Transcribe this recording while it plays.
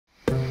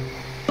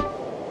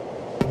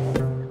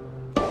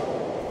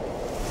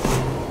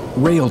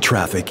Rail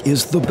traffic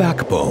is the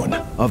backbone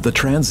of the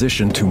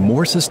transition to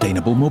more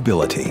sustainable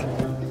mobility.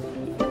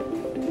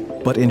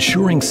 But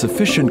ensuring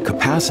sufficient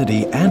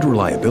capacity and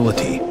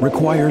reliability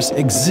requires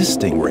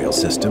existing rail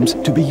systems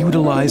to be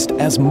utilized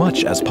as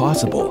much as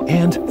possible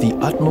and the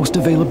utmost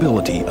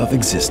availability of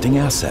existing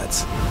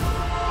assets.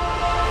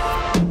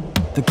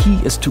 The key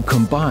is to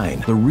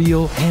combine the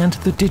real and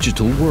the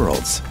digital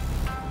worlds.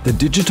 The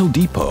Digital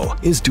Depot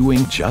is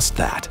doing just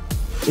that.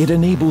 It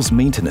enables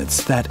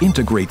maintenance that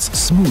integrates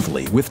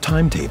smoothly with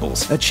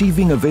timetables,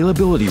 achieving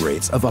availability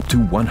rates of up to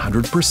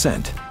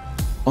 100%.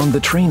 On the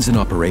trains in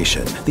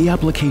operation, the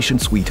application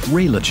suite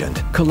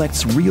Railigent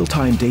collects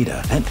real-time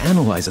data and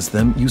analyzes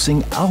them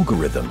using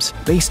algorithms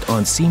based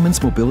on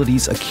Siemens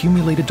Mobility's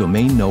accumulated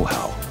domain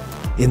know-how.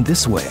 In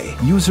this way,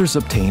 users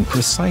obtain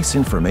precise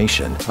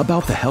information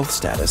about the health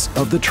status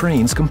of the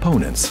train's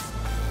components.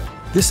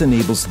 This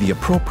enables the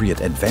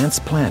appropriate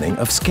advanced planning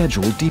of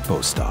scheduled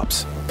depot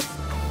stops.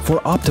 For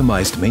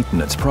optimized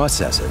maintenance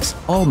processes,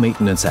 all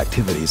maintenance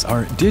activities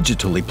are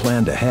digitally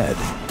planned ahead,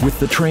 with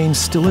the train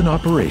still in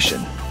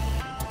operation.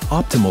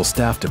 Optimal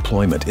staff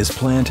deployment is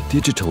planned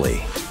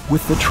digitally,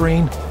 with the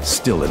train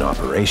still in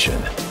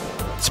operation.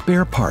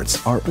 Spare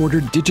parts are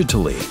ordered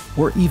digitally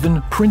or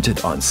even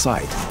printed on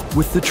site,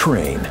 with the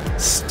train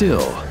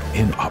still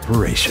in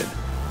operation.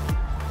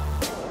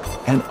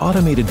 An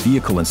automated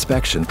vehicle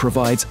inspection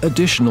provides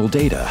additional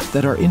data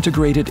that are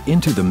integrated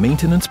into the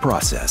maintenance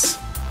process.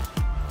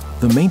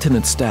 The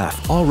maintenance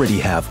staff already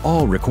have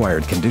all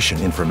required condition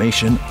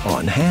information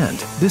on hand.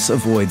 This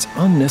avoids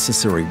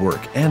unnecessary work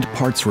and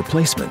parts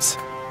replacements.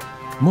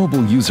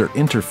 Mobile user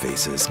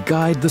interfaces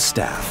guide the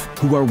staff,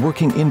 who are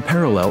working in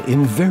parallel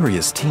in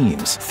various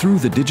teams through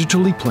the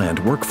digitally planned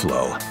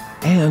workflow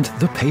and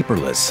the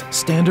paperless,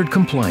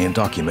 standard-compliant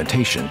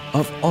documentation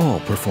of all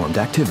performed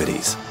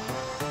activities.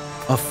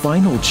 A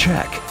final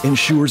check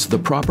ensures the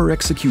proper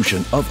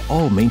execution of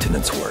all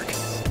maintenance work.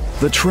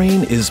 The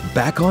train is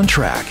back on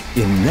track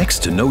in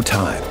next to no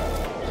time.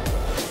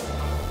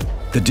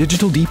 The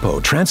Digital Depot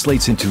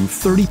translates into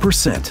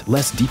 30%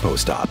 less depot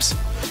stops,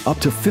 up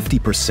to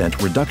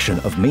 50% reduction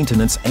of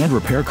maintenance and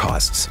repair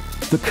costs,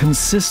 the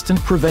consistent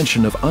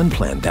prevention of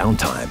unplanned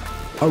downtime,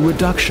 a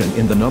reduction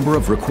in the number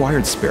of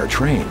required spare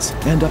trains,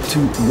 and up to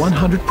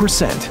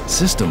 100%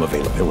 system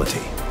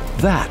availability.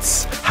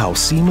 That's how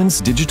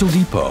Siemens Digital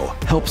Depot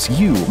helps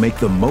you make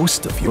the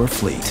most of your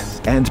fleet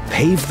and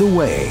pave the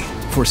way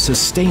for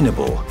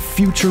sustainable,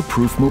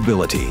 future-proof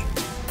mobility.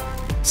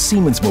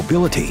 Siemens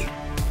Mobility,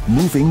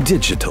 moving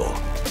digital,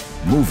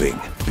 moving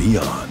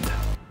beyond.